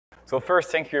So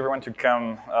first, thank you everyone to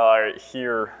come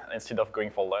here instead of going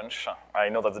for lunch. I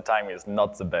know that the time is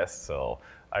not the best, so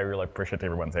I really appreciate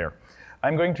everyone there.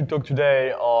 I'm going to talk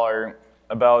today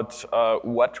about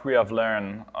what we have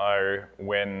learned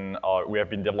when we have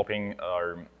been developing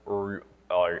our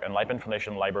Enlightenment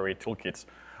Foundation Library toolkits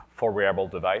for wearable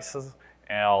devices,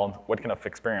 and what kind of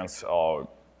experience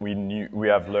we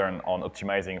have learned on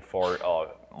optimizing for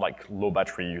like low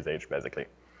battery usage, basically.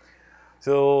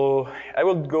 So I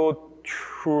will go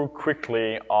through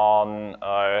quickly on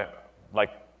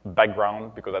like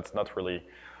background, because that's not really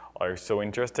so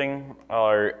interesting.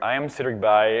 I am Cedric.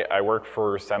 I work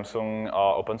for Samsung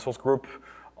open source group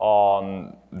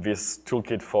on this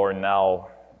toolkit for now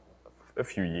a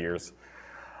few years.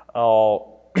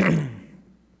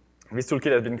 This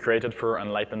toolkit has been created for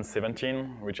Enlightenment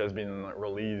 17, which has been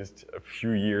released a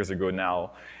few years ago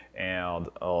now, and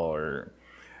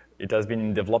it has been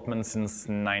in development since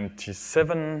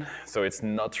 '97, so it's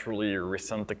not really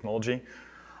recent technology.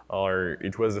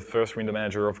 It was the first window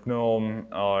manager of GNOME.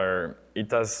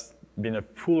 It has been a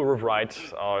full rewrite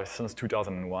since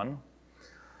 2001.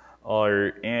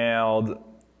 And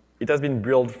it has been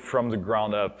built from the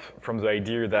ground up, from the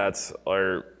idea that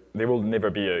there will never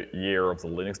be a year of the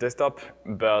Linux desktop,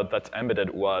 but that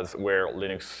embedded was where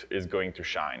Linux is going to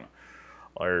shine.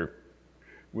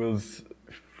 With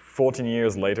 14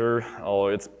 years later,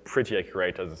 it's pretty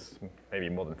accurate, as maybe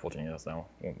more than 14 years now.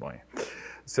 Oh boy.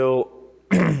 So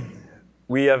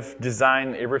we have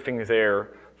designed everything there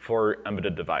for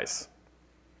embedded device.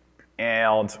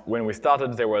 And when we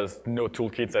started, there was no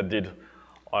toolkit that did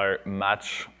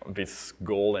match this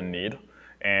goal and need.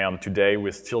 And today,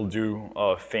 we still do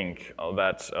think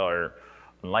that our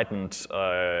Enlightenment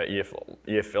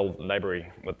EFL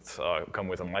library that come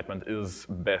with Enlightenment is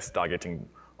best targeting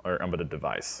our embedded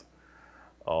device.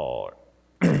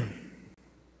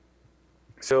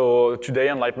 So today,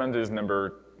 Enlightenment is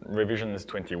revision is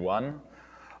 21.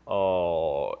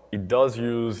 It does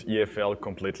use EFL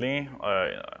completely.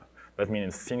 That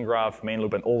means scene graph, main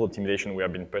loop, and all the optimization we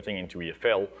have been putting into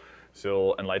EFL.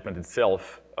 So Enlightenment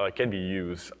itself can be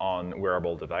used on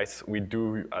wearable device. We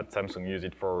do at Samsung use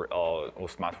it for our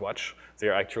smartwatch.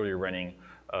 They're actually running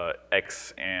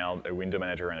X and a window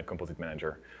manager and a composite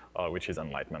manager, which is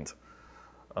Enlightenment.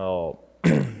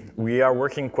 We are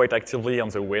working quite actively on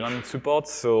the WLAN support,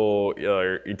 so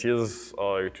it is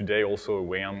today also a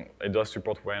WLAN. It does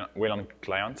support WLAN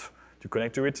client to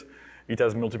connect to it. It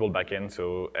has multiple backends,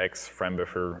 so X, frame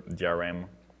buffer, DRM.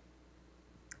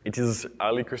 It is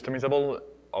highly customizable,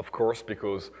 of course,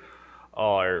 because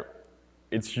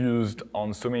it's used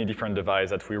on so many different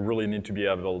devices that we really need to be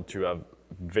able to have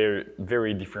very,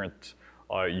 very different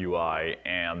UI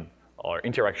and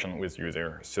interaction with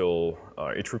user. So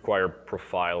it requires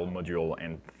profile, module,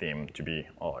 and theme to be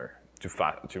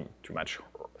to match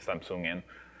Samsung and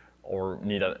or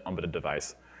need an embedded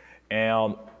device.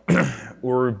 And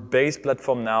our base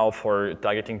platform now for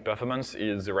targeting performance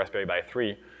is the Raspberry Pi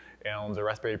 3. And on the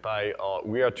Raspberry Pi,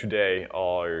 we are today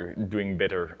doing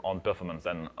better on performance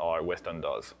than our Western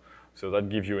does. So that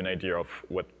gives you an idea of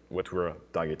what we're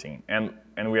targeting. And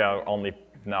we are only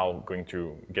now going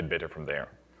to get better from there.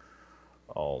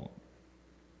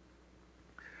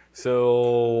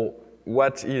 So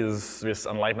what is this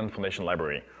Enlightenment Foundation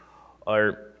Library?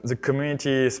 The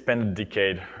community spent a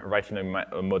decade writing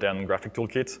a modern graphic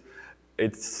toolkit.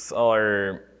 It's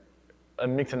a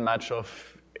mix and match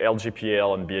of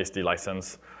LGPL and BSD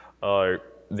license.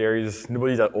 There is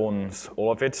nobody that owns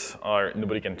all of it.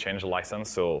 Nobody can change the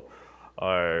license, so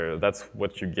that's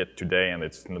what you get today, and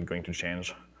it's not going to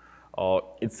change.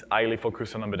 It's highly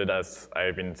focused on embedded, as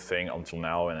I've been saying until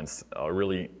now, and it's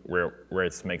really where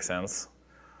it makes sense.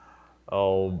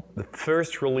 The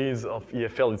first release of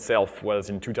EFL itself was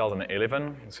in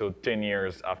 2011, so 10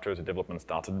 years after the development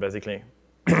started, basically.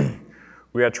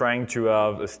 We are trying to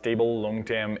have a stable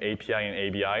long-term API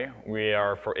and ABI. We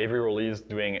are, for every release,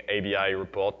 doing ABI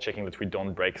report, checking that we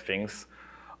don't break things.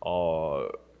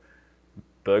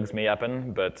 Bugs may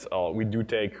happen, but we do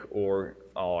take our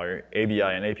ABI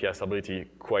and API stability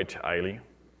quite highly.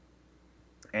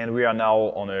 And we are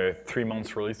now on a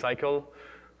 3-month release cycle.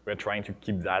 We're trying to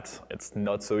keep that. It's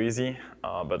not so easy,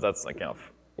 but that's kind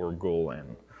of our goal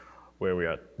and where we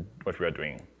are, what we are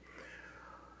doing.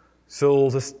 So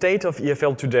the state of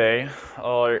EFL today,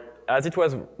 as it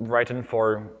was written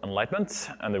for Enlightenment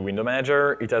and the window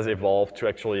manager, it has evolved to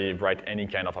actually write any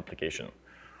kind of application.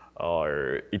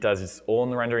 It has its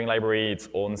own rendering library, its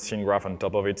own scene graph on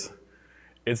top of it.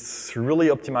 It's really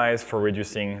optimized for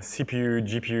reducing CPU,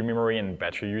 GPU memory, and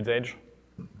battery usage.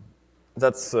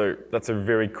 That's a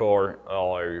very core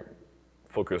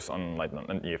focus on Enlightenment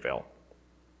and EFL.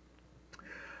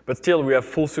 But still, we have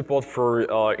full support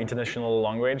for international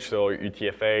language, so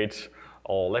UTF-8,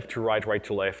 or left to right, right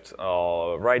to left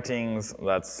writings.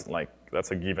 That's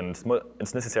a given.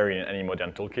 It's necessary in any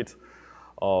modern toolkit.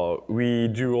 We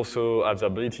do also have the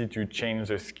ability to change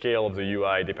the scale of the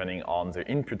UI depending on the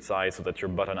input size, so that your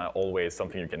button are always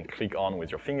something you can click on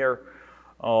with your finger.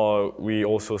 We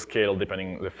also scale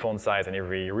depending on the font size and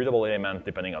every readable element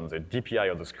depending on the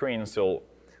DPI of the screen. So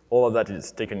all of that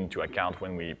is taken into account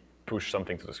when we push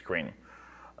something to the screen.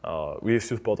 We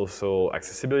support also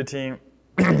accessibility.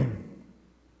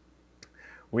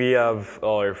 We have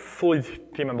a fully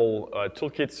themable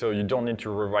toolkit, so you don't need to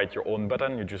rewrite your own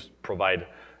button. You just provide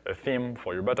a theme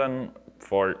for your button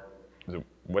for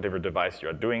whatever device you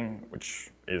are doing, which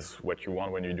is what you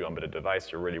want when you do embedded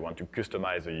device. You really want to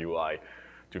customize the UI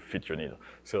to fit your need.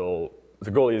 So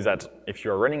the goal is that if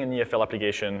you're running an EFL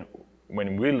application,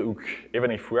 when we look,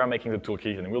 even if we are making the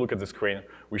toolkit and we look at the screen,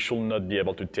 we should not be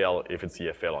able to tell if it's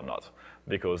EFL or not,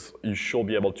 because you should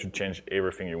be able to change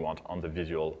everything you want on the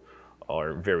visual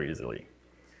or very easily.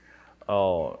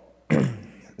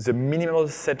 The minimal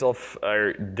set of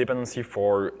dependency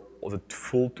for the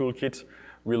full toolkit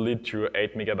will lead to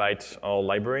 8 megabyte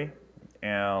library.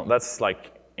 And that's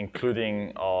like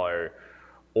including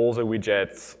all the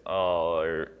widgets,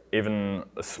 even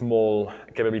a small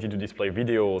capability to display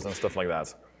videos and stuff like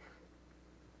that.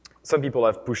 Some people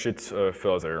have pushed it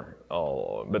further,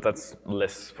 but that's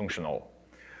less functional.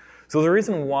 So the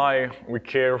reason why we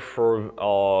care for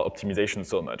optimization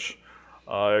so much,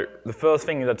 the first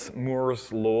thing is that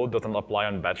Moore's law doesn't apply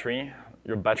on battery.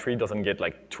 Your battery doesn't get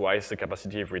like twice the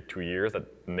capacity every 2 years. That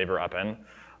never happened.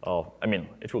 I mean,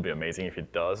 it will be amazing if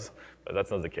it does, but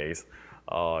that's not the case.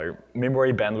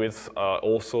 Memory bandwidth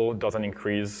also doesn't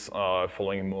increase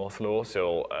following Moore's law,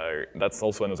 so that's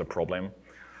also another problem.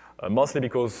 Mostly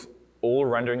because all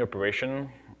rendering operations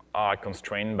are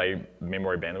constrained by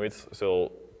memory bandwidth,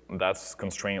 so that's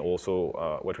constrained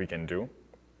also what we can do.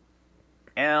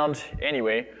 And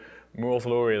anyway, Moore's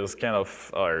law is kind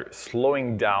of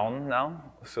slowing down now,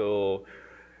 so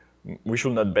we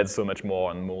should not bet so much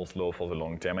more on Moore's law for the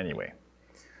long term anyway.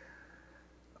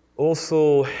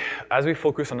 Also, as we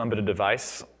focus on embedded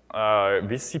device,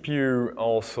 this CPU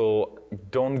also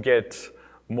don't get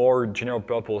more general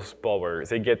purpose power.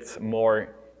 They get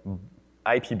more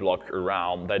IP block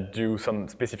around that do some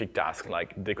specific task,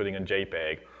 like decoding a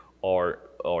JPEG or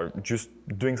just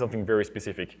doing something very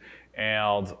specific.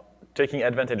 And taking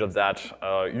advantage of that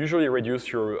usually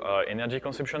reduces your energy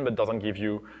consumption, but doesn't give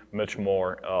you much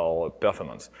more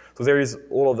performance. So there is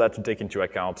all of that to take into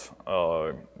account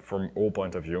from our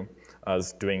point of view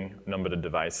as doing an embedded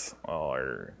device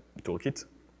or toolkit.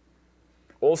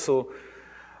 Also,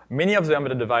 many of the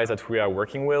embedded devices that we are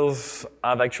working with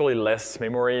have actually less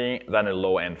memory than a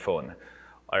low-end phone.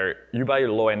 You buy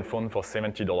a low-end phone for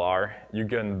 $70, you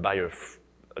can buy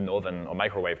an oven or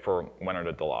microwave for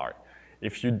 $100.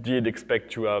 If you did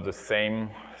expect to have the same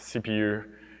CPU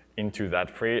into that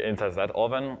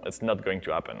oven, it's not going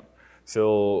to happen.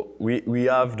 So we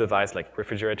have devices like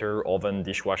refrigerator, oven,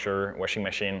 dishwasher, washing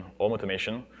machine, home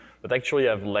automation that actually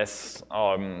have less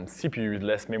CPU,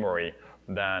 less memory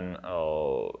than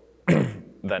a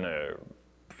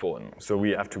phone. So we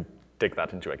have to take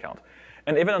that into account.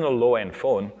 And even on a low-end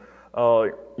phone,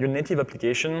 your native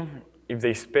application, if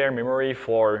they spare memory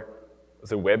for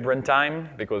the web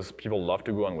runtime, because people love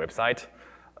to go on website,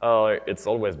 it's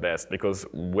always best, because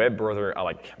web browsers are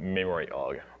like memory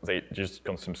hog. They just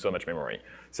consume so much memory.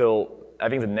 So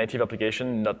having the native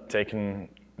application not taking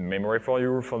memory for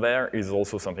you for there is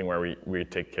also something where we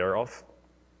take care of.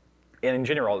 And in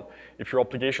general, if your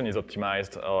application is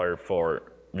optimized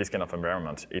for this kind of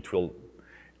environment, it will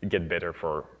get better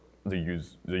for the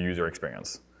user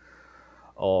experience.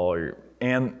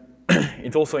 And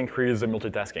it also increases the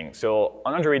multitasking. So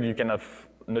on Android, you can have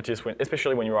noticed,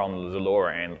 especially when you're on the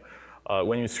lower end,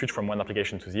 when you switch from one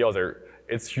application to the other,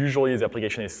 it's usually the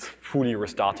application is fully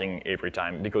restarting every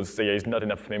time because there is not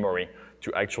enough memory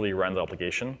to actually run the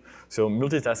application. So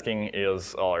multitasking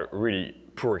is a really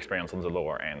poor experience on the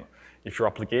lower end. If your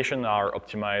applications are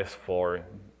optimized for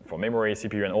memory,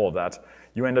 CPU, and all of that,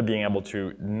 you end up being able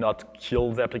to not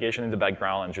kill the application in the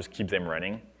background and just keep them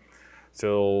running.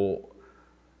 So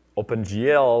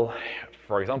OpenGL,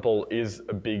 for example, is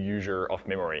a big user of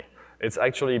memory. It's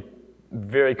actually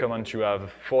very common to have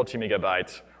 40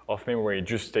 megabytes of memory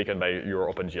just taken by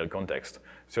your OpenGL context.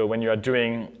 So when you are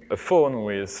doing a phone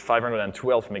with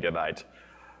 512 megabytes,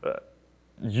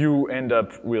 you end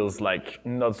up with like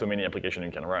not so many applications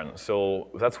you can run. So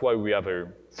that's why we have a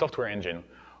software engine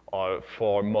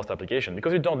for most applications,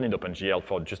 because you don't need OpenGL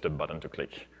for just a button to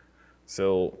click.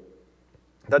 So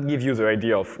that gives you the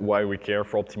idea of why we care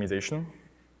for optimization.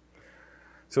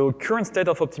 So current state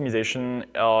of optimization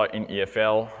in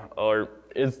EFL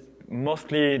is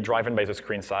mostly driven by the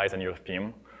screen size and your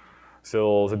theme.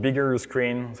 So the bigger your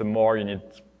screen, the more you need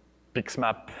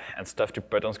pixmap and stuff to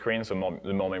put on screen, the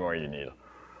more memory you need.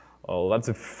 That's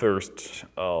the first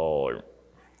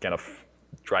kind of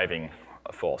driving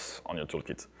force on your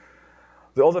toolkit.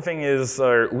 The other thing is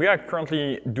we are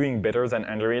currently doing better than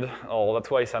Android.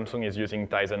 That's why Samsung is using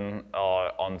Tizen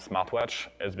on smartwatch,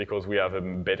 is because we have a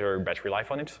better battery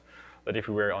life on it than if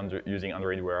we were using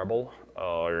Android Wearable.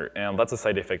 And that's a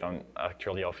side effect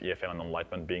actually of EFL and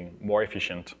Enlightenment being more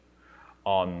efficient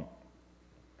on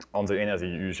the energy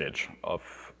usage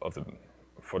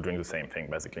for doing the same thing,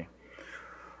 basically.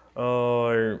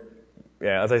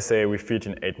 Yeah, as I say, we fit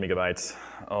in 8 megabytes.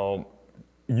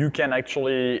 You can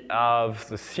actually have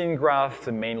the scene graph,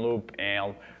 the main loop,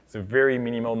 and the very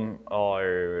minimum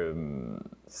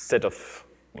set of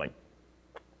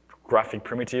graphic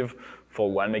primitive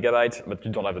for 1 megabyte, but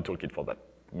you don't have the toolkit for that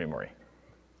memory.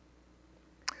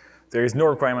 There is no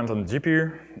requirement on the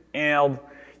GPU, and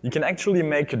you can actually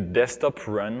make a desktop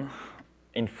run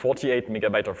in 48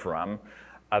 megabytes of RAM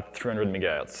at 300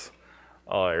 megahertz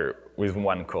with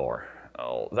 1 core.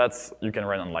 You can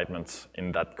run Enlightenment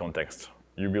in that context.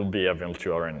 You will be able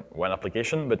to run one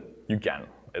application, but you can.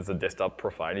 It's a desktop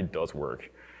profile, it does work.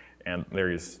 And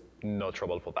there is no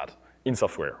trouble for that in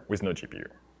software with no GPU.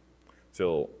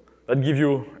 So that gives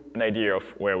you an idea of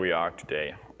where we are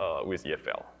today with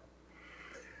EFL.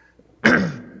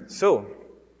 So,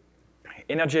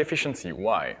 energy efficiency,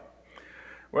 why?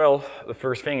 Well, the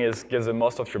first thing is get the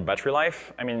most of your battery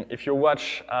life. I mean, if your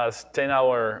watch has 10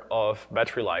 hours of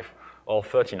battery life or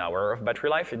 13 hours of battery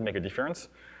life, it makes a difference.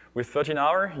 With 13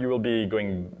 hours, you will be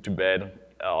going to bed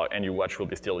and your watch will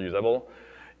be still usable.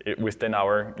 With 10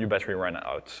 hours, your battery runs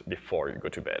out before you go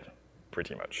to bed,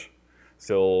 pretty much.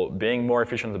 So being more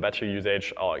efficient with battery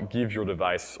usage gives your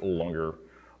device a longer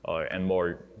and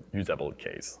more usable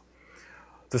case.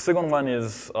 The second one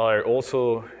is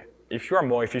also, if you are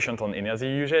more efficient on energy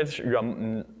usage, you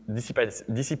are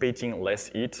dissipating less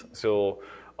heat, so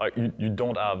you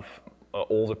don't have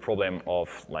all the problem of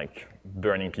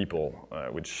burning people,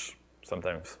 which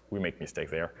sometimes we make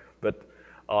mistakes there. But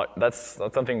that's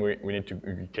something we need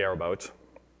to care about.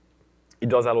 It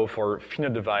does allow for thinner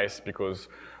device because,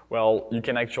 well, you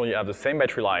can actually have the same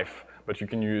battery life, but you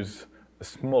can use a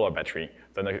smaller battery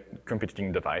than a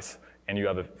competing device, and you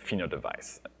have a thinner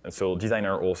device. And so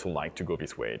designers also like to go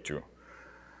this way too.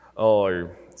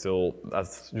 So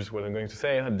that's just what I'm going to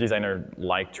say. Designers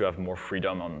like to have more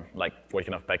freedom on what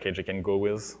kind of package they can go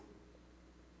with.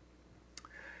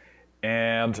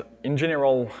 And in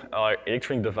general,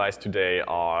 electronic devices today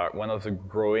are one of the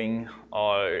growing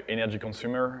energy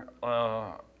consumer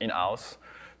in-house.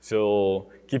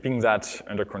 So keeping that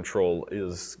under control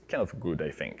is kind of good,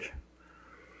 I think.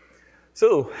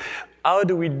 So how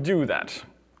do we do that?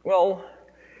 Well,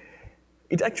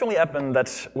 it actually happened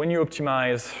that when you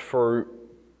optimize for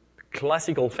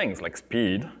classical things like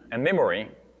speed and memory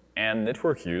and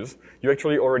network use, you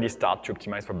actually already start to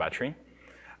optimize for battery.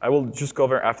 I will just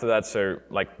cover after that, so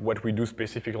what we do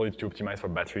specifically to optimize for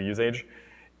battery usage.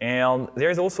 And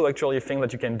there's also actually a thing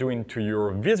that you can do into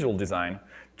your visual design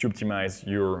to optimize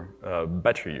your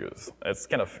battery use. It's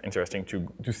kind of interesting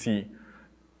to see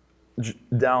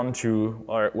down to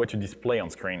what you display on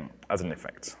screen as an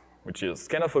effect, which is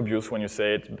kind of obvious when you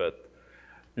say it, but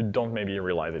you don't maybe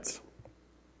realize it.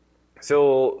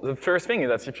 So the first thing is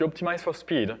that if you optimize for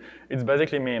speed, it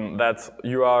basically means that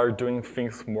you are doing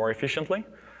things more efficiently.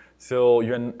 So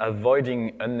you're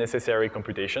avoiding unnecessary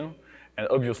computation. And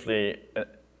obviously,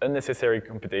 unnecessary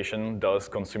computation does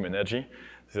consume energy.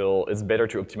 So it's better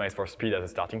to optimize for speed as a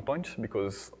starting point,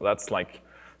 because that's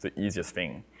the easiest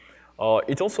thing.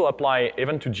 It also applies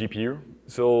even to GPU.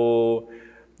 So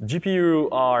GPU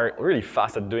are really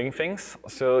fast at doing things.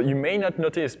 So you may not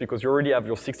notice because you already have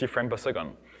your 60 frames per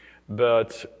second.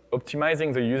 But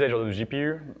optimizing the usage of the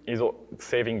GPU is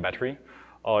saving battery.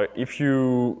 If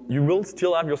you will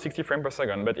still have your 60 frames per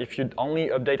second, but if you only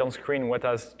update on screen what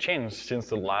has changed since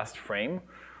the last frame,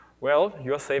 well,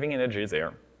 you are saving energy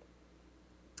there.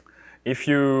 If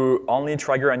you only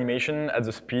trigger animation at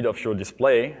the speed of your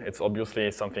display, it's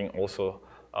obviously something also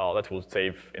that will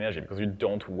save energy because you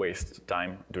don't waste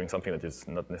time doing something that is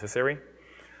not necessary.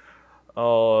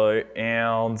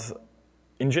 And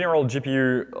in general,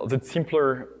 GPU, the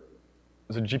simpler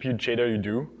the GPU shader you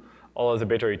do, the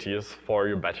better it is for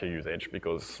your battery usage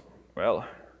because, well,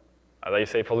 as I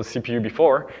say for the CPU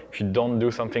before, if you don't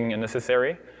do something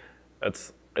unnecessary,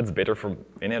 it's better for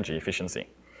energy efficiency.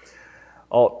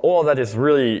 All of that is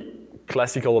really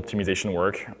classical optimization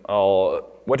work.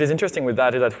 What is interesting with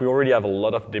that is that we already have a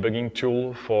lot of debugging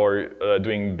tool for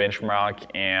doing benchmark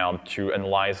and to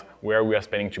analyze where we are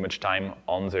spending too much time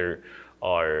on the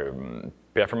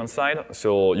performance side.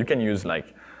 So you can use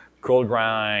like cold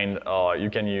grind, you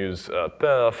can use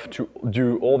perf to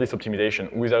do all this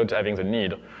optimization without having the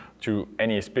need to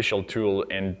any special tool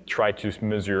and try to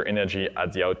measure energy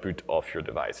at the output of your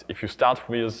device. If you start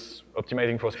with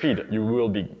optimizing for speed, you will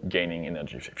be gaining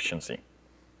energy efficiency.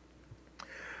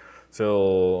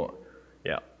 So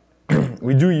yeah,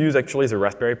 we do use actually the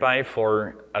Raspberry Pi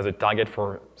as a target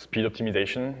for speed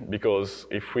optimization, because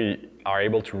if we are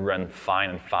able to run fine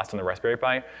and fast on the Raspberry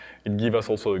Pi, it gives us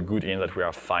also a good hint that we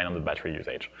are fine on the battery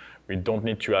usage. We don't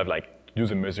need to have do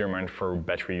the measurement for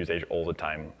battery usage all the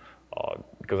time,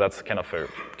 because that's kind of a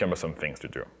cumbersome thing to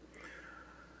do.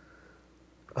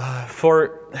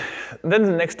 Then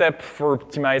the next step for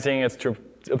optimizing is to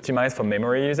optimize for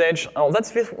memory usage.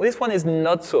 This one is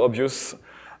not so obvious,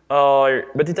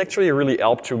 but it actually really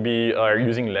helps to be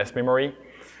using less memory.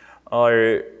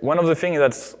 One of the things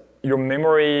that's your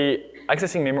memory,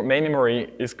 accessing main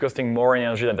memory is costing more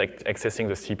energy than accessing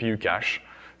the CPU cache.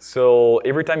 So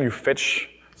every time you fetch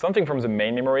something from the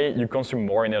main memory, you consume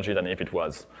more energy than if it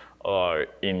was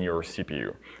in your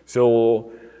CPU.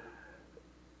 So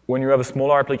when you have a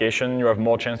smaller application, you have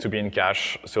more chance to be in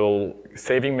cache. So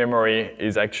saving memory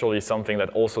is actually something that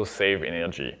also saves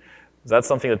energy. That's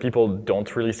something that people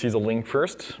don't really see the link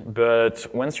first, but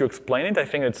once you explain it, I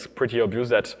think it's pretty obvious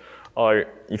that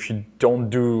if you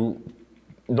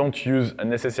don't use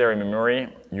unnecessary memory,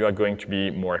 you are going to be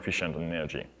more efficient on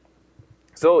energy.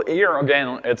 So here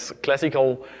again, it's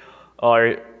classical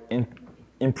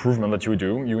improvement that you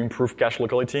do. You improve cache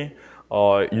locality.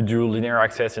 You do linear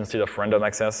access instead of random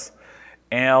access.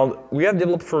 And we have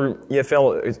developed for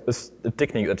EFL a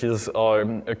technique that is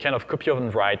a kind of copy of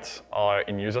and write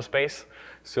in user space.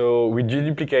 So we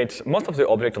deduplicate most of the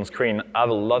objects on screen have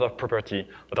a lot of properties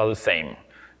that are the same.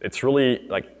 It's really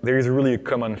there is really a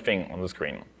common thing on the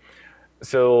screen.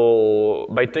 So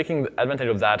by taking advantage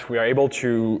of that, we are able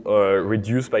to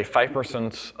reduce by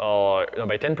 5%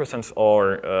 by 10%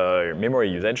 our memory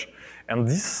usage. And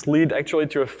this led actually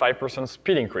to a 5%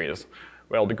 speed increase.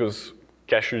 Well, because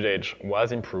cache usage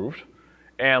was improved,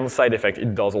 and side effect,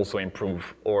 it does also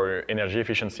improve our energy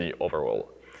efficiency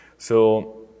overall.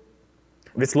 So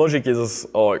this logic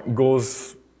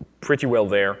goes pretty well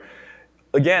there.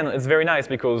 Again, it's very nice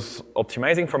because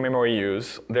optimizing for memory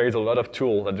use, there is a lot of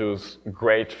tools that do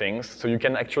great things. So you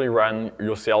can actually run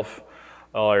yourself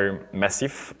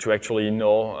massive to actually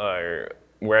know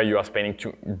where you are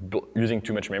using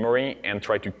too much memory and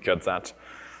try to cut that.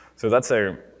 So that's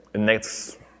a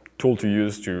next tool to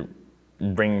use to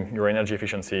bring your energy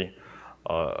efficiency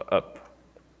up.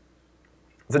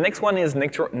 The next one is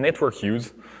network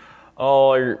use.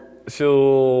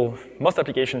 So most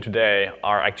applications today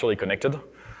are actually connected,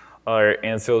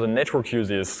 and so the network use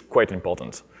is quite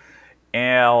important.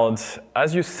 And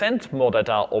as you send more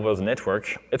data over the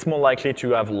network, it's more likely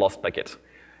to have lost packet.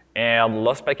 And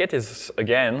lost packet is,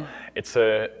 again, it's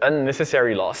an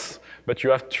unnecessary loss, but you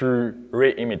have to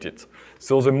re-emit it.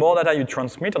 So the more data you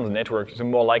transmit on the network, the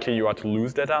more likely you are to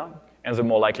lose data, and the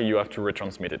more likely you have to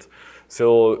retransmit it.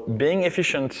 So being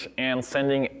efficient and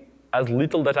sending as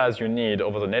little data as you need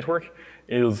over the network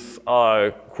is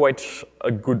quite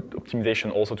a good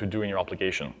optimization also to do in your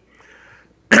application.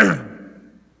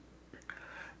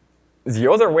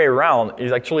 The other way around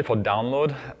is actually for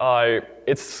download.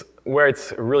 It's where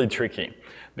it's really tricky,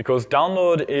 because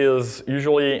download is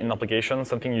usually in application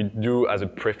something you do as a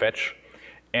prefetch,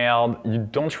 and you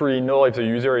don't really know if the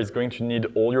user is going to need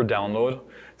all your download.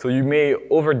 So you may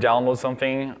over-download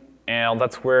something, and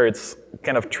that's where it's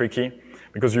kind of tricky,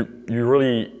 because you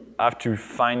really have to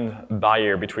find a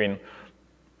barrier between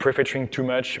prefetching too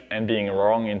much and being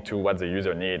wrong into what the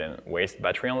user needs and waste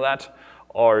battery on that,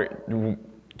 or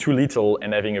too little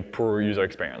and having a poor user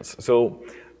experience. So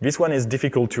this one is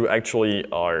difficult to actually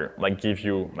give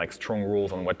you strong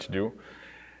rules on what to do.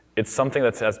 It's something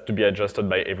that has to be adjusted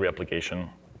by every application,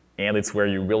 and it's where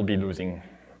you will be losing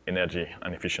energy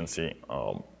and efficiency.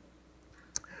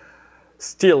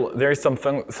 Still, there is some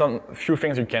few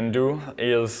things you can do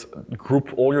is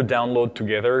group all your download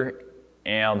together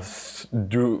and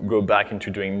go back into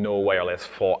doing no wireless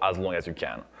for as long as you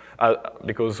can.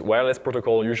 Because wireless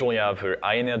protocol usually have a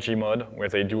high energy mode where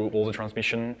they do all the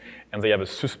transmission, and they have a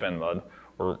suspend mode,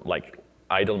 or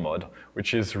idle mode,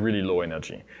 which is really low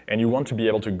energy. And you want to be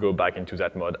able to go back into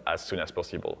that mode as soon as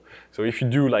possible. So if you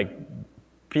do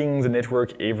ping the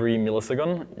network every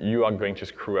millisecond, you are going to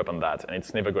screw up on that, and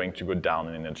it's never going to go down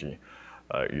in energy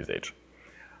usage.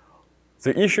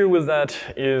 The issue with that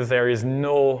is there is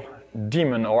no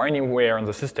daemon or anywhere in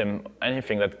the system,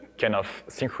 anything that kind of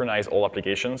synchronize all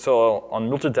applications. So on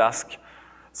multitask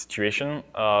situation,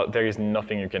 there is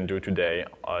nothing you can do today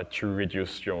to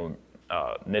reduce your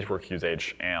network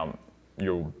usage and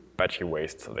your battery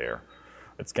waste there.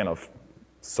 It's kind of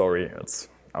sorry, that's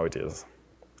how it is.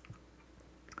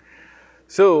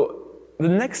 So the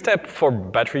next step for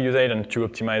battery usage and to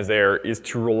optimize there is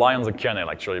to rely on the kernel,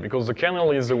 actually, because the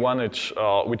kernel is the one which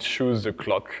chooses the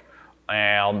clock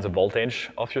and the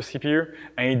voltage of your CPU,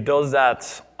 and it does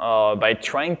that by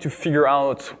trying to figure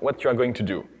out what you are going to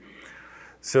do.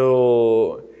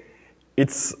 So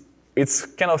it's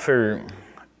kind of a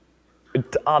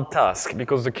hard task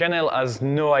because the kernel has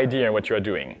no idea what you are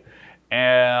doing,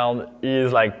 and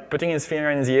is like putting his finger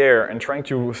in the air and trying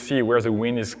to see where the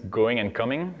wind is going and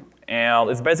coming. And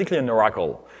it's basically an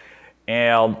oracle.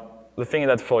 And the thing is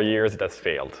that for years it has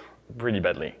failed pretty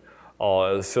badly.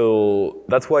 So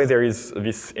that's why there is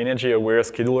this energy-aware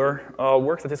scheduler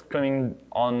work that is coming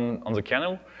on the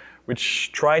kernel,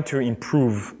 which try to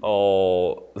improve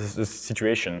this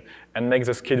situation and make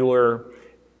the scheduler,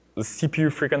 the CPU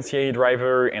frequency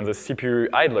driver and the CPU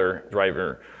idler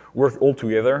driver work all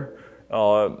together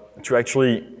to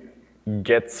actually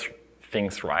get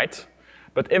things right.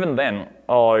 But even then,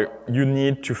 you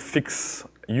need to fix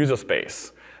user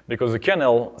space because the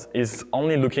kernel is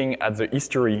only looking at the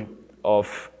history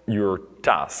of your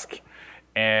task.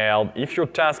 And if your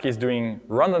task is doing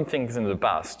random things in the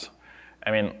past,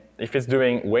 I mean, if it's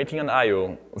doing waiting on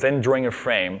I/O, then drawing a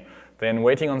frame, then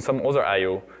waiting on some other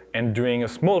I/O, and doing a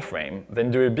small frame, then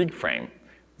do a big frame,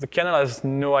 the kernel has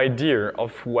no idea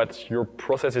of what your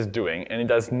process is doing, and it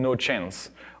has no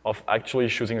chance of actually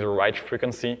choosing the right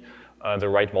frequency, the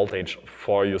right voltage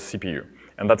for your CPU.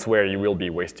 And that's where you will be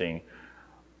wasting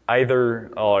either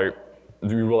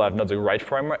you will have not the right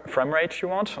frame rate you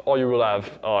want, or you will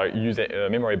have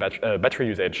battery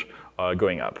usage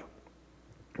going up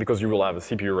because you will have a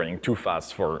CPU running too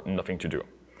fast for nothing to do.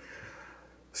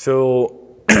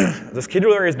 So the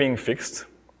scheduler is being fixed.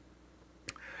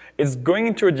 It's going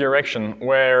into a direction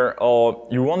where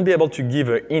you won't be able to give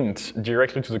a hint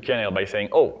directly to the kernel by saying,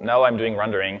 oh, now I'm doing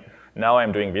rendering, now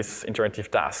I'm doing this interactive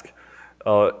task.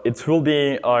 It will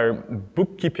be our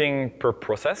bookkeeping per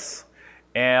process,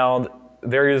 and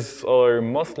there is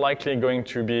most likely going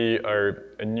to be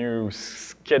a new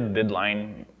sched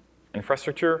deadline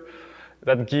infrastructure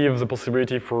that gives the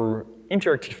possibility for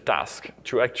interactive tasks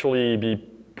to actually be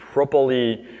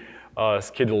properly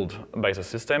scheduled by the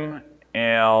system.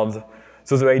 And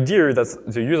so the idea is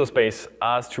that the user space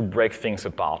has to break things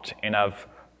apart and have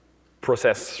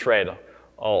process threads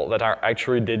that are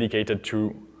actually dedicated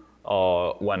to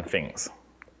one thing.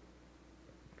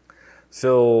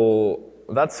 So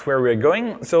that's where we're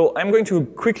going. So I'm going to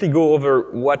quickly go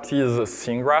over what is a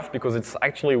scene graph because it's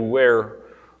actually where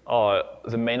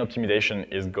the main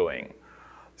optimization is going.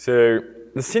 So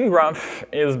the scene graph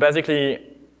is basically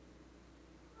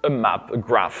a map, a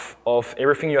graph of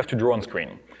everything you have to draw on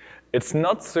screen. It's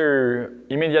not the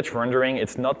immediate rendering,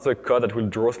 it's not the code that will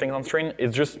draw things on screen,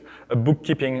 it's just a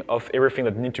bookkeeping of everything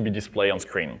that needs to be displayed on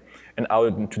screen and how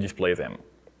to display them.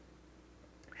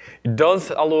 It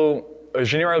does allow a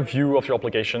general view of your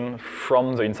application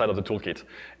from the inside of the toolkit.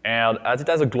 And as it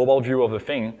has a global view of the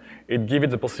thing, it gives it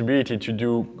the possibility to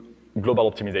do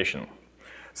global optimization.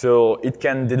 So it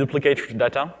can deduplicate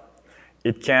data.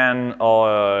 It can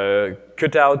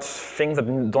cut out things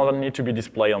that don't need to be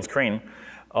displayed on screen.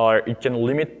 It can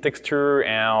limit texture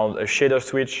and a shader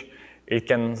switch. It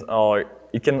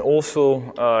can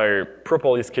also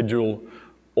properly schedule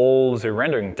all the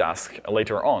rendering tasks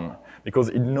later on because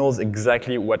it knows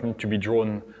exactly what needs to be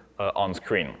drawn on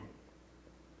screen.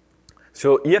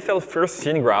 So EFL first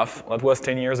scene graph, that was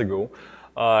 10 years ago,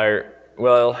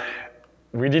 well,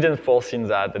 we didn't foresee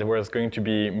that there was going to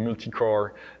be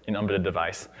multi-core in embedded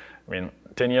device. I mean,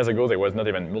 10 years ago, there was not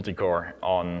even multi-core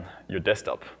on your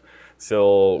desktop.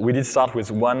 So we did start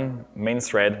with one main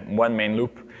thread, one main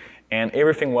loop, and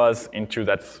everything was into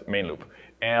that main loop.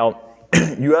 And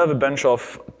you have a bunch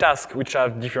of tasks which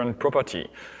have different property.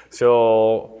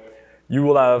 So you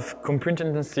will have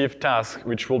compute-intensive tasks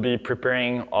which will be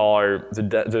preparing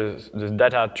the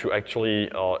data to actually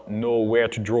know where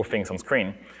to draw things on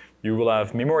screen. You will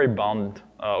have memory-bound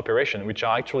operation, which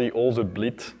are actually all the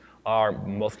blit are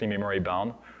mostly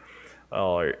memory-bound.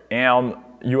 And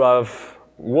you have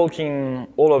walking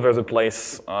all over the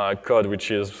place code,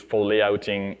 which is for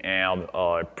layouting and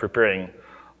preparing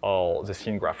the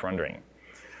scene graph rendering.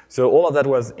 So all of that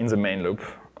was in the main loop.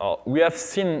 We have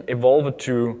seen evolve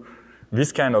to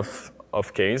this kind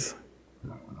of case,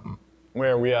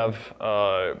 where we have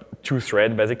two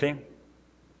threads, basically.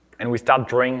 And we start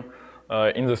drawing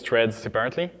in the threads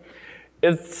separately.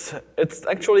 It's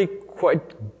actually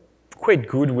quite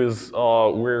good with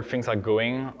where things are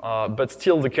going, but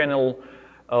still the kernel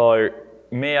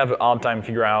may have a hard time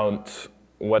figure out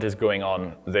what is going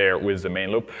on there with the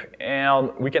main loop.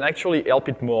 And we can actually help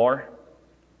it more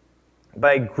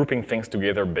by grouping things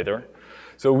together better.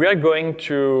 So we are going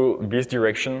to this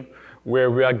direction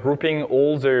where we are grouping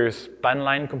all the span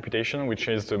line computation, which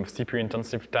is the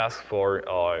CPU-intensive task for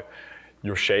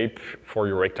your shape, for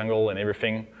your rectangle and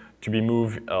everything, to be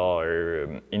moved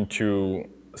into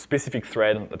a specific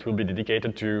thread that will be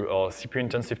dedicated to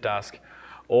CPU-intensive task.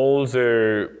 All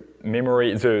the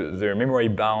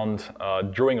memory-bound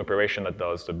drawing operation that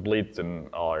does the bleed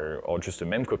or just the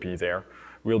mem copy there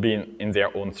will be in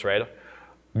their own thread.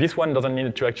 This one doesn't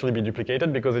need to actually be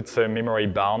duplicated because it's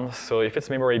memory-bound. So if it's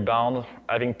memory-bound,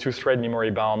 having two-thread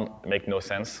memory-bound makes no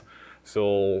sense.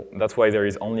 So that's why there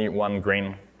is only one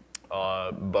green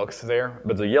box there.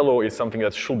 But the yellow is something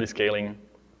that should be scaling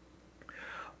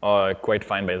quite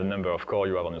fine by the number of core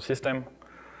you have on your system.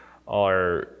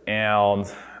 And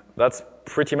that's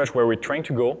pretty much where we're trying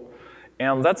to go.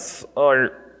 And that's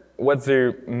what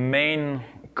the main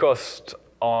cost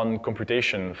on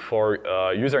computation for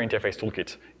user interface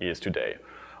toolkit is today.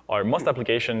 Most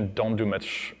applications don't do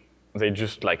much. They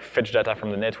just like fetch data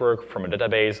from the network, from a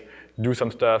database, do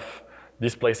some stuff,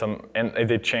 display some, and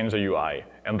they change the UI.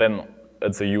 And then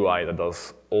it's the UI that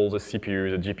does all the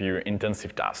CPU, the GPU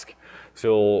intensive task.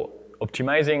 So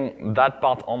optimizing that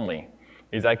part only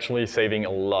is actually saving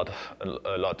a lot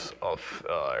of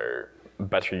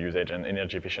battery usage and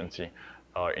energy efficiency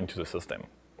into the system.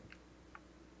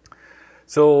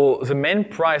 So the main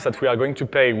price that we are going to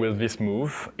pay with this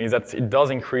move is that it does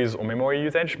increase our memory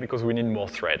usage because we need more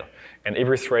thread. And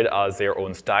every thread has their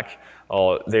own stack.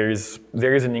 There is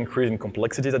an increase in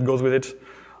complexity that goes with it.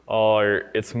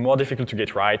 It's more difficult to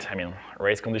get right. I mean,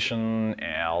 race condition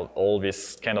and all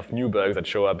these kind of new bugs that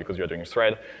show up because you're doing a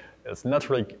thread. It's not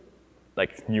really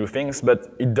like new things,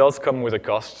 but it does come with a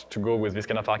cost to go with this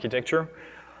kind of architecture.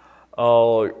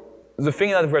 The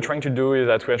thing that we're trying to do is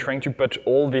that we're trying to put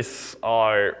all these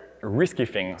risky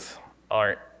things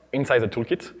inside the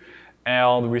toolkit,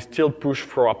 and we still push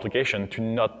for application to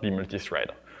not be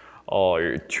multi-thread,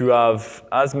 or to have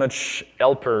as much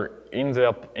helper in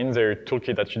the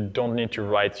toolkit that you don't need to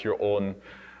write your own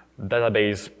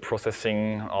database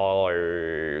processing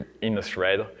or in a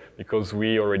thread, because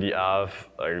we already have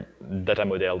a data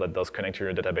model that does connect to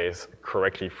your database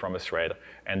correctly from a thread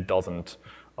and doesn't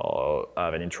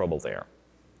have any trouble there.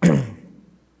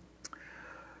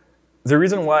 The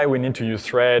reason why we need to use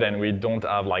thread and we don't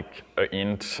have like an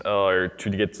int to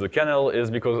get to the kernel is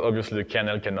because obviously the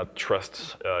kernel cannot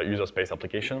trust user space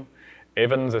application.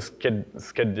 Even the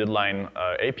sched deadline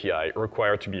API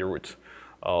require to be root.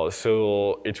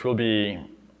 So it will be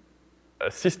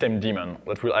a system daemon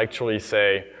that will actually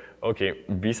say, okay,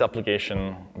 this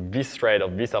application, this thread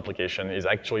of this application is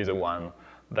actually the one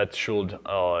that should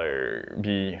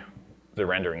be the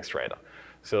rendering thread.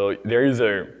 So there is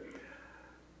a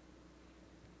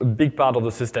big part of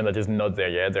the system that is not there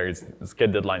yet. There is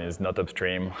sched deadline is not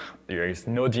upstream. There is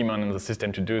no daemon in the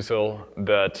system to do so.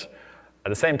 But at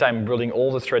the same time, building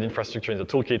all the thread infrastructure in the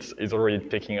toolkit is already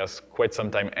taking us quite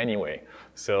some time anyway.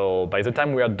 So by the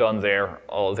time we are done there,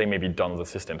 they may be done on the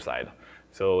system side.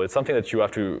 So it's something that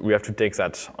we have to take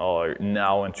that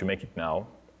now and to make it now.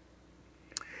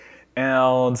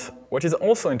 And what is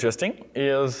also interesting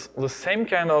is the same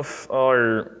kind of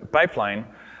pipeline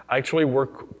actually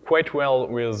work quite well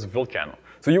with Vulkan.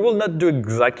 So you will not do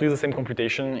exactly the same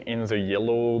computation in the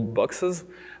yellow boxes,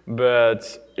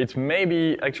 but it may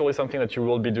be actually something that you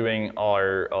will be doing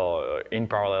in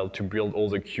parallel to build all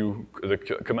the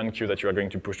command queue that you are going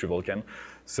to push to Vulkan.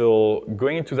 So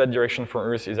going into that direction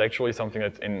for us is actually something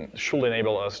that should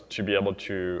enable us to be able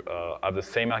to have the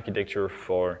same architecture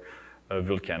for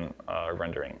Vulkan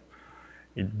rendering.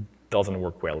 It doesn't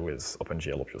work well with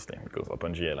OpenGL, obviously, because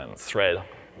OpenGL and thread,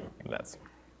 that's...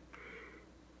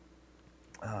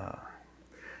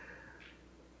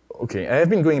 Okay, I have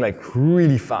been going like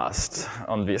really fast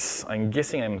on this. I'm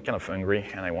guessing I'm kind of hungry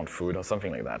and I want food or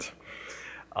something like that.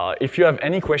 If you have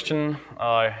any question,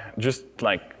 just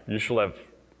like you should have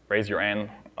raised your hand.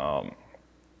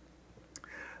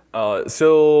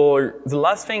 So the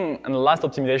last thing and the last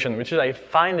optimization, which is I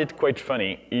find it quite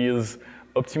funny, is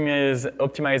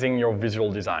optimizing your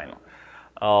visual design.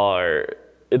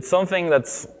 It's something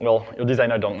that's, well, your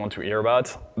designer don't want to hear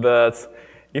about, but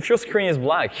if your screen is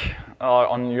black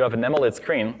and you have an AMOLED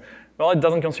screen, well, it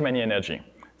doesn't consume any energy.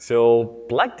 So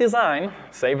black design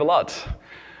save a lot.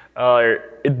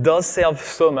 It does save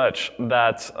so much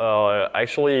that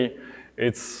actually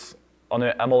it's on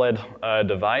an AMOLED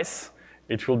device,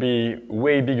 it will be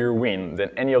way bigger win than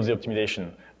any of the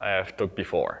optimization I have talked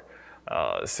before.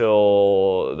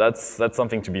 So that's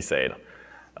something to be said.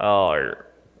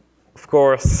 Of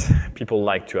course, people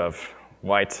like to have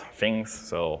white things,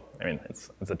 so I mean it's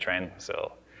a trend.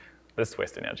 So let's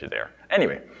waste energy there.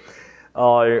 Anyway,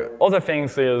 other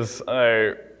things is,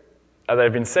 as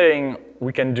I've been saying,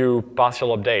 we can do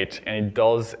partial update, and it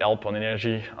does help on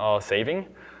energy saving.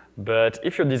 But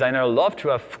if your designer loves to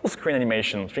have full screen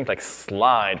animation, think like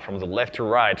slide from the left to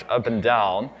right, up and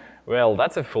down, well,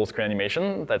 that's a full screen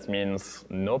animation. That means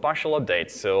no partial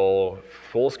update, so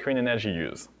full screen energy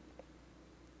use.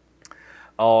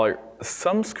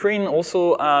 Some screens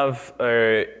also have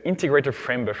an integrated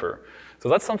frame buffer. So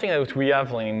that's something that we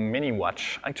have in many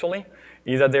watch, actually,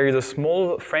 is that there is a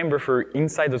small frame buffer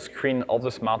inside the screen of the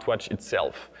smartwatch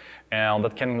itself. And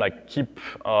that can like keep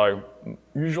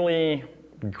usually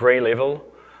gray level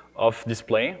of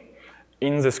display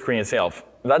in the screen itself.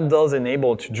 That does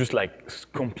enable to just like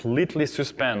completely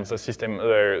suspend the system,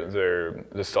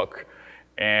 the SOC,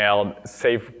 and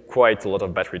save quite a lot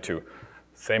of battery too.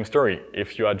 Same story.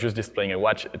 If you are just displaying a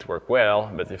watch, it works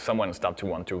well. But if someone starts to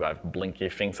want to have blinky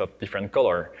things of different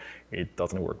color, it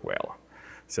doesn't work well.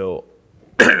 So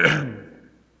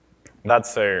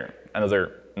that's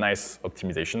another nice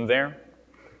optimization there.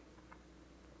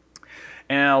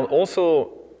 And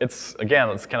also, it's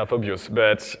kind of obvious,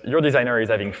 but your designer is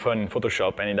having fun in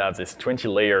Photoshop, and it has this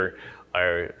 20-layer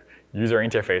user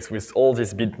interface with all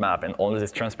this bitmap and all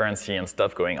this transparency and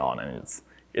stuff going on, and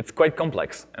it's quite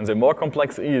complex. And the more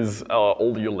complex is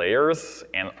all your layers,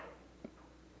 and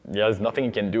there's nothing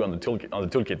you can do on the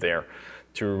toolkit there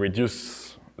to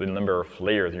reduce the number of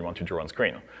layers you want to draw on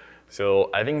screen. So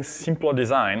I think simpler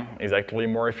design is actually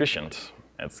more efficient.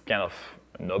 It's kind of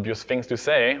an obvious thing to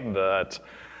say, but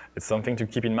it's something to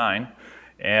keep in mind.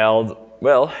 And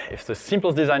well, if the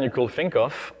simplest design you could think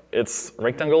of, it's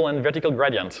rectangle and vertical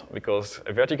gradient, because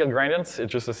a vertical gradient is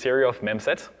just a series of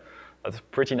memset. That's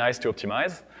pretty nice to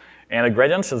optimize. And a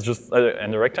gradient is just,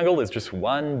 and a rectangle is just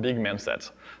one big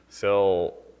memset.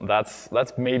 So that's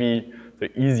maybe the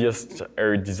easiest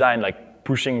design, like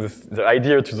pushing the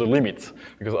idea to the limit,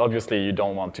 because obviously you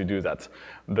don't want to do that.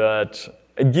 But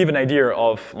it gives an idea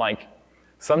of like,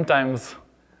 sometimes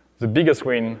the biggest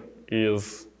win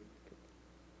is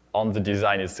on the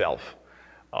design itself.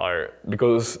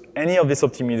 Because any of this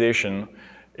optimization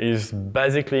is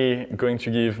basically going to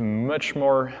give much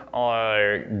more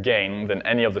gain than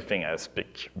any of the things I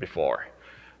speak before.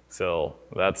 So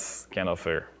that's kind of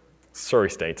a sorry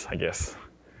state, I guess.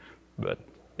 But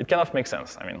it kind of makes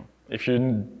sense. I mean, if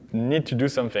you need to do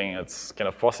something, it's kind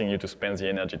of forcing you to spend the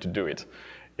energy to do it.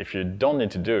 If you don't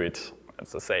need to do it,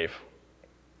 it's a save.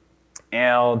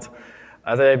 And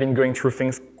as I have been going through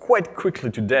things quite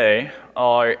quickly today,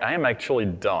 I am actually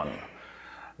done.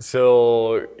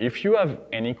 So if you have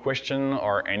any question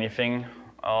or anything,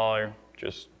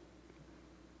 just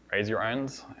raise your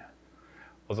hands.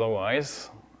 Otherwise,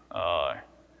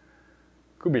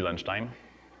 could be lunchtime.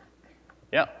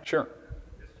 Yeah, sure.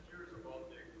 Just curious about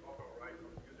the copy right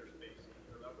on the user space. Can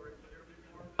you elaborate a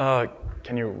little bit more?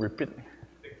 Can you repeat?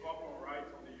 The copy right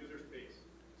on the user space.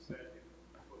 You said you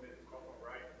implemented copy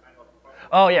right, kind of copy.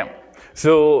 Oh, yeah.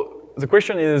 So the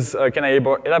question is, can I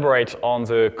elaborate on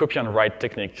the copy and write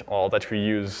technique that we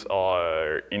use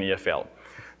in EFL?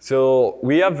 So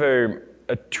we have a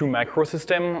two macro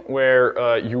system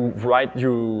where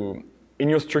in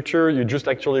your structure, you just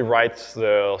actually write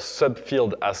the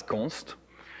subfield as const.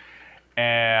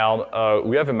 And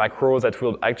we have a macro that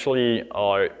will actually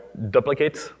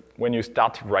duplicate when you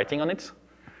start writing on it.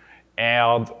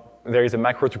 And there is a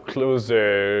macro to close,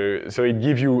 so it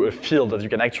gives you a field that you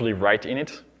can actually write in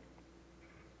it.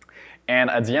 And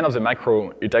at the end of the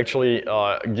macro, it actually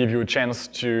gives you a chance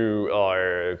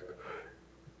to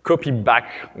copy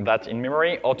back that in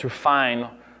memory or to find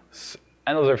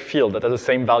another field that has the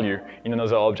same value in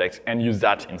another object and use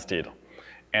that instead.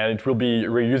 And it will be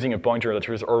reusing a pointer that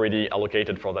is already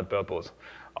allocated for that purpose,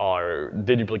 or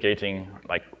deduplicating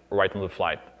like right on the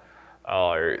fly.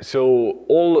 So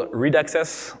all read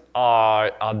access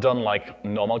are done like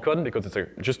normal code because it's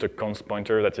just a const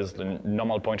pointer that is the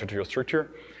normal pointer to your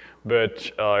structure.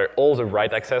 But all the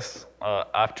write access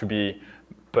have to be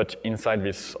put inside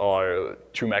this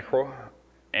two macro.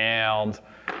 And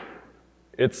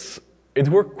it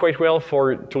worked quite well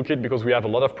for Toolkit because we have a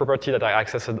lot of property that are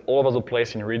accessed all over the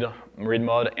place in read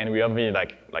mode, and we have only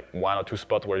like one or two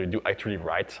spots where you do actually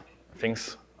write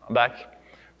things back.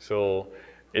 So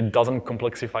it doesn't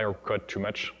complexify our code too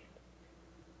much.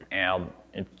 And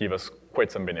it gives us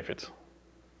quite some benefit.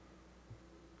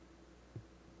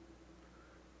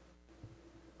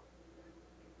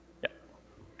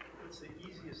 What's the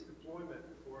easiest deployment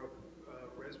for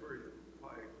a Raspberry Pi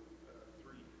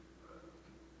 3?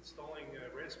 Installing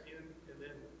Raspbian and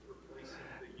then replacing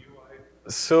the UI?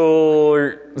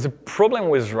 So the problem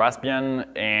with Raspbian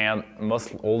and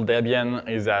most old Debian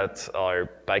is that our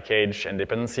package and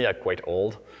dependency are quite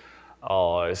old.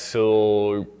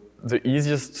 So the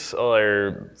easiest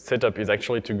setup is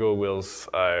actually to go with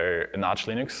an Arch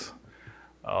Linux.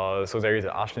 So there is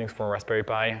an Arch Linux for Raspberry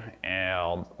Pi,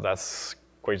 and that's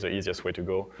quite the easiest way to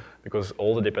go because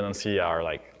all the dependency are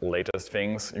like latest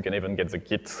things. You can even get the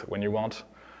Git when you want.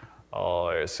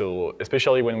 So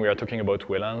especially when we are talking about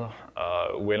Wayland,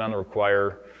 Wayland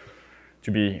require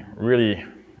to be really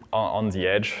on the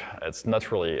edge. It's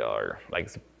not really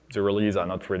like the release are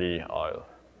not really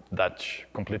that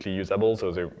completely usable.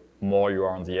 So the more you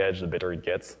are on the edge, the better it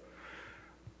gets.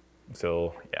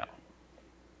 So yeah,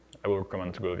 I would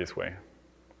recommend to go this way.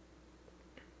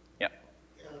 Yeah.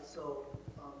 So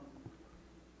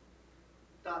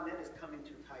 .NET is coming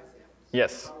to Tizen.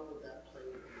 Yes. How would that play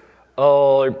with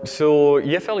you? So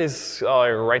EFL is,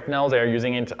 right now they're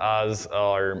using it as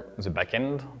the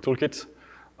backend toolkit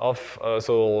of,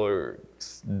 so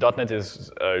 .NET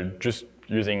is just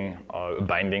using a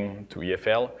binding to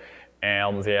EFL,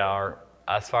 and they are,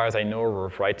 as far as I know,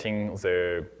 writing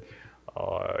the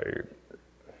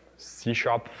C#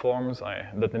 forms,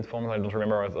 .NET forms, I don't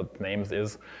remember what the names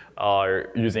is, are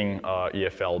using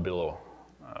EFL below.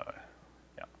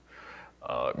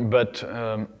 But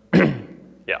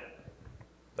yeah,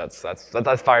 that's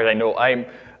as far as I know.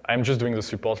 I'm just doing the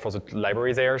support for the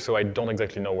library there, so I don't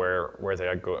exactly know where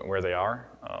they are.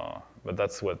 But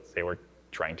that's what they were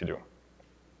trying to do.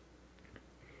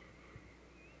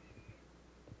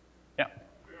 Yeah.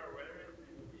 We are aware of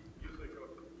the usage of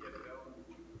EFL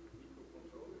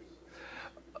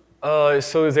microcontrollers.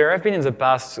 So there have been in the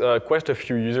past quite a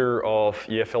few users of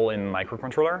EFL in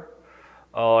microcontroller.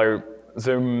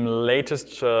 The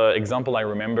latest example I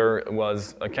remember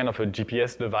was a kind of a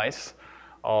GPS device,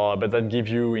 but that gives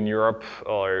you in Europe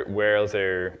where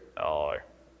the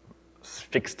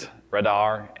fixed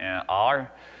radar are,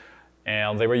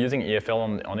 and they were using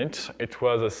EFL on it. It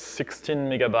was a 16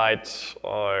 megabyte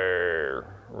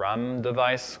RAM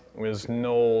device with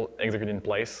no execute in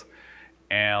place,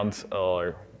 and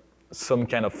some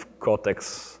kind of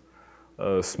Cortex,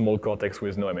 small Cortex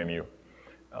with no MMU.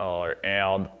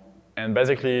 And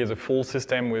basically, the full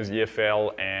system with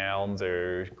EFL and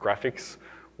the graphics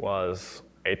was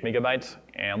 8 megabytes,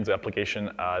 and the application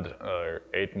had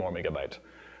 8 more megabytes.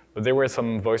 But there were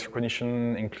some voice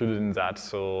recognition included in that,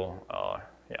 so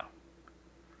yeah.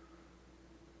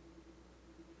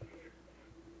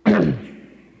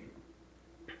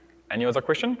 Any other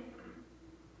question?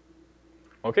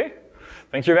 Okay.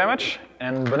 Thank you very much,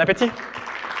 and bon appétit.